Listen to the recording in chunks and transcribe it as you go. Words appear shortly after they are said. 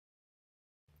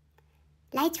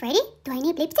Lights ready? Do I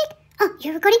need lipstick? Oh,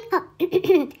 you're recording? Oh.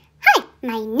 Hi,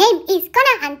 my name is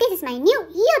Kona and this is my new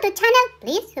YouTube channel.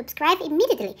 Please subscribe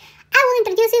immediately. I will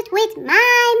introduce you with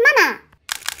my mama.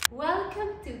 Welcome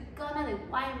to Kona the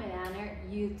Weimaraner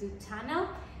YouTube channel.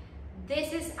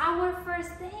 This is our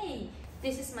first day.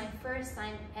 This is my first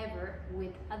time ever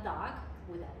with a dog,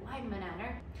 with a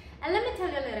Weimaraner. And let me tell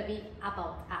you a little bit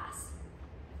about us.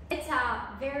 It's a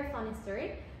very funny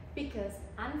story because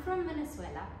I'm from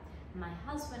Venezuela. My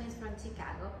husband is from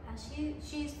Chicago and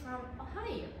she's from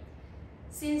Ohio.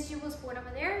 Since she was born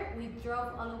over there, we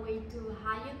drove all the way to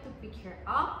Ohio to pick her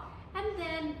up, and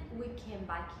then we came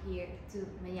back here to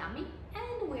Miami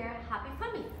and we're a happy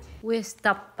family. We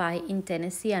stopped by in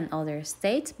Tennessee and other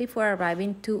states before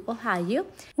arriving to Ohio.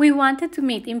 We wanted to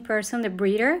meet in person the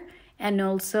breeder and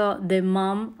also the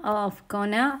mom of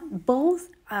Kona. Both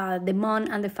the mom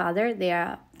and the father, they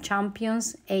are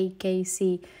champions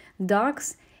AKC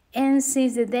dogs. And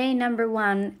since the day number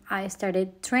one, I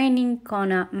started training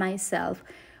Kona myself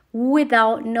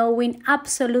without knowing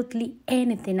absolutely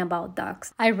anything about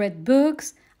dogs. I read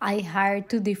books, I hired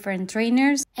 2 different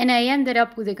trainers, and I ended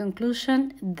up with the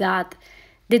conclusion that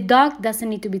the dog doesn't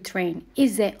need to be trained.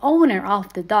 It's the owner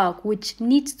of the dog which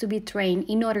needs to be trained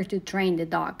in order to train the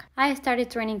dog. I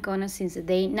started training Kona since the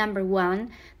day number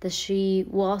one that she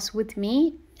was with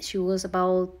me. She was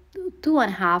about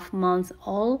 2.5 months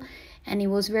old. And it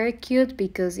was very cute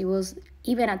because it was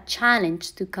even a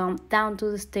challenge to come down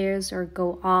to the stairs or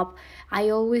go up. I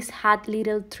always had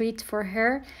little treats for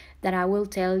her that I will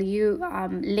tell you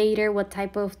later what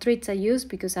type of treats I use,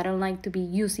 because I don't like to be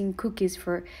using cookies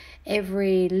for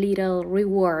every little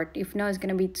reward. If not, it's going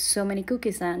to be so many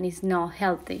cookies and it's not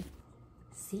healthy.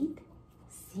 Sit,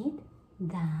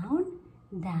 down,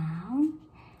 down,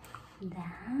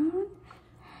 down.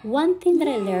 One thing that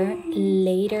I learned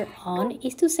later on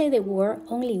is to say the word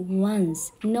only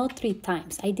once, not 3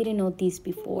 times. I didn't know this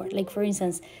before. Like, for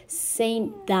instance,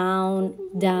 saying down,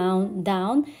 down,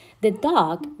 down. The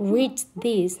dog reads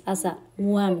this as a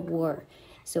one word.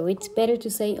 So it's better to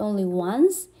say only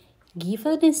once, give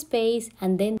it a space,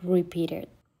 and then repeat it.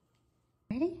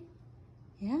 Ready?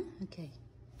 Yeah? Okay.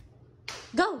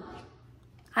 Go!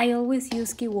 I always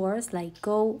use keywords like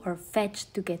go or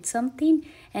fetch to get something,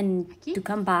 and to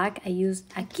come back I use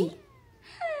aquí.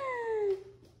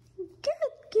 Good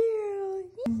girl.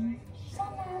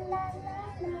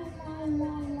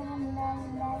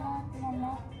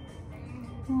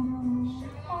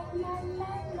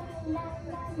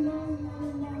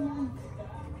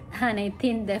 And I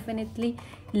think definitely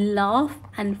love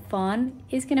and fun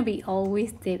is gonna be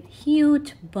always the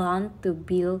huge bond to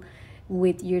build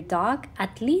with your dog.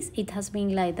 At least it has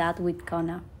been like that with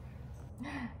Kona. What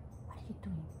are you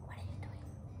doing? What are you doing?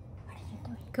 What are you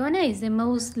doing? Kona is the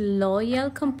most loyal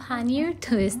companion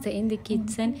to stay in the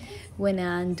kitchen when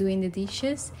I'm doing the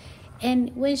dishes.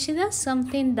 And when she does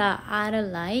something that I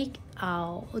don't like,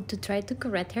 to try to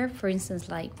correct her, for instance,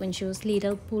 like when she was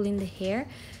little, pulling the hair,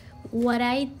 what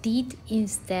I did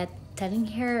instead telling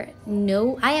her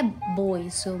no, I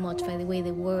avoid so much, by the way,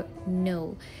 the word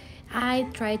no. I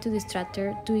try to distract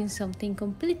her doing something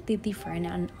completely different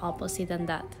and opposite than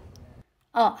that.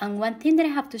 Oh, and one thing that I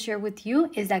have to share with you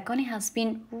is that Connie has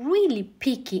been really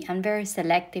picky and very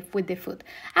selective with the food.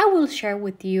 I will share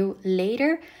with you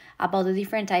later about the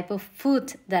different type of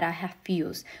food that I have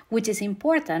used, which is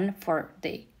important for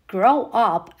the grow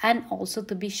up and also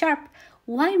to be sharp.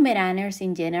 Weimaraners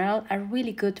in general are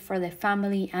really good for the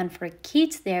family, and for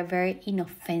kids they are very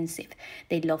inoffensive.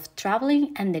 They love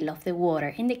traveling and they love the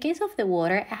water. In the case of the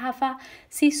water, I have a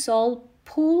sea salt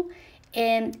pool,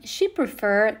 and she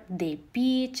prefers the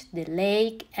beach, the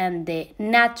lake, and the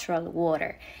natural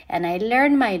water. And I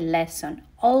learned my lesson.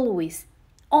 Always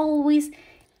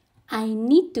I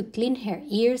need to clean her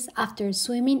ears after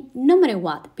swimming, no matter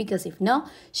what, because if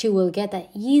not, she will get a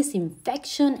yeast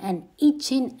infection and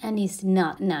itching, and it's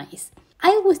not nice.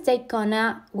 I always take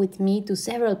Kona with me to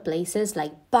several places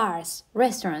like bars,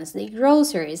 restaurants, the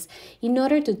groceries, in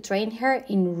order to train her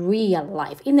in real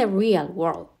life, in the real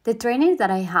world. The trainer that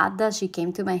I had that she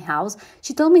came to my house,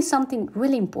 she told me something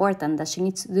really important that she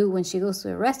needs to do when she goes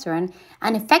to a restaurant,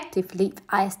 and effectively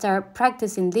I start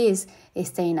practicing this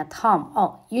staying at home.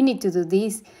 Oh, you need to do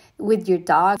this with your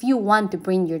dog if you want to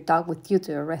bring your dog with you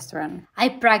to a restaurant. I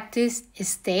practice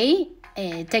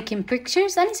taking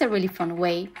pictures, and it's a really fun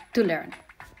way to learn.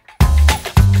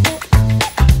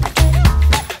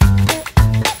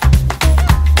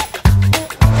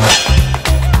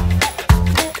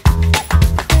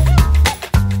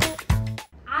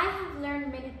 I have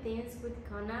learned many things with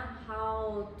Kona,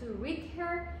 how to read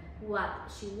her, what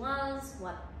she wants,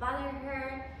 what bothers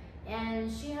her, and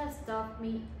she has stopped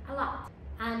helped me a lot.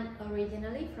 I'm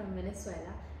originally from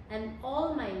Venezuela, and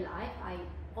all my life I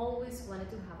always wanted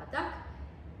to have a dog.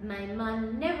 My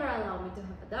mom never allowed me to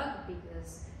have a dog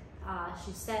because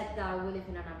she said that we live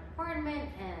in an apartment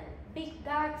and big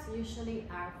dogs usually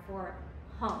are for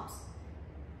homes,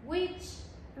 which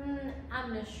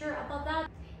I'm not sure about that.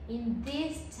 In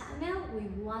this channel, we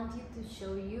want you to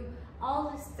show you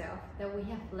all the stuff that we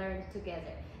have learned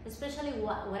together, especially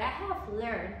what I have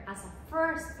learned as a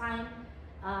first-time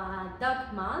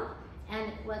dog mom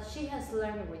and what she has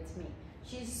learned with me.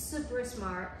 She's super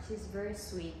smart, she's very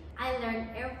sweet. I learn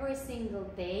every single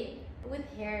day with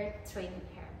her, training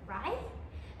her, right?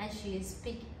 And she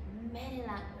speaks many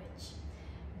languages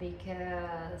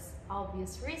because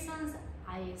obvious reasons.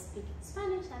 I speak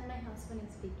Spanish and my husband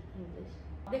speaks English.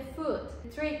 The food, the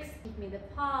tricks, give me the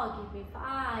paw, give me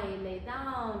pie, lay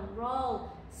down, roll,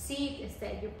 sit,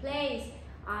 stay at your place,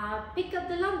 pick up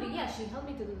the laundry. Yeah, she helped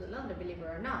me to do the laundry, believe it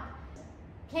or not.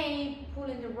 Came,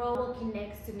 pulling the rope, walking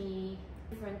next to me,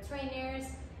 different trainers,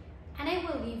 and I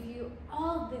will give you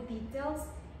all the details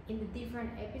in the different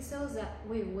episodes that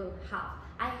we will have.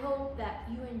 I hope that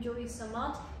you enjoy it so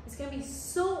much. It's gonna be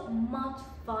so much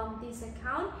fun, this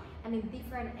account, and in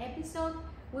different episodes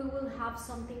we will have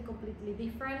something completely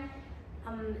different.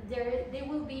 There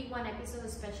will be one episode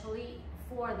especially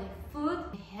for the food,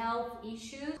 health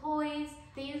issues, toys,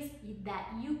 things that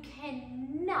you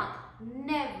cannot,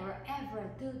 never ever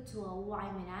do to a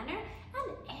Weimaraner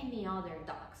and any other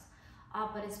dogs,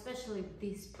 but especially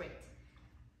this breed.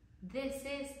 This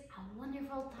is a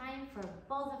wonderful time for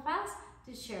both of us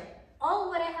to share all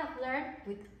what I have learned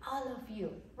with all of you.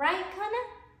 Right, Kona?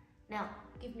 Now,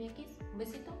 give me a kiss, un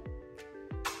besito.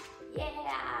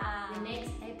 Yeah! The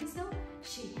next episode,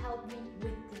 she helped me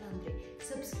with the laundry.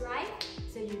 Subscribe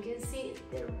so you can see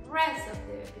the rest of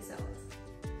the episodes.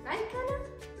 Right, Kona?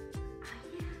 Oh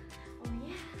yeah, oh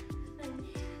yeah, oh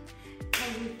yeah. Can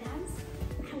we dance?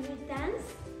 Can we dance?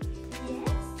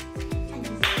 Yes? And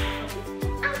this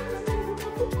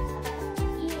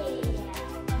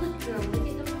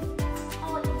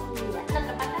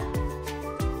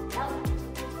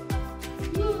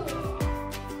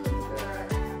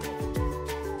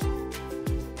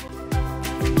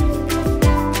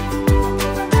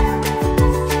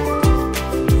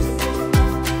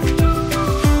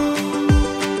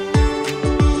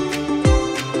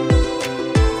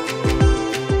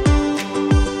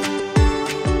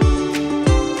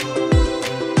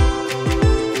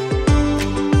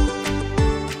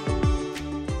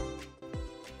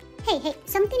Hey,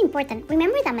 something important.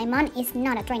 Remember that my mom is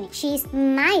not a trainer. She's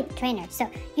my trainer. So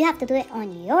you have to do it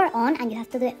on your own and you have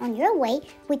to do it on your way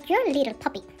with your little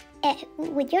puppy,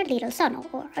 with your little son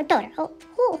or daughter or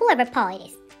whoever paw it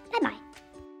is. Bye-bye.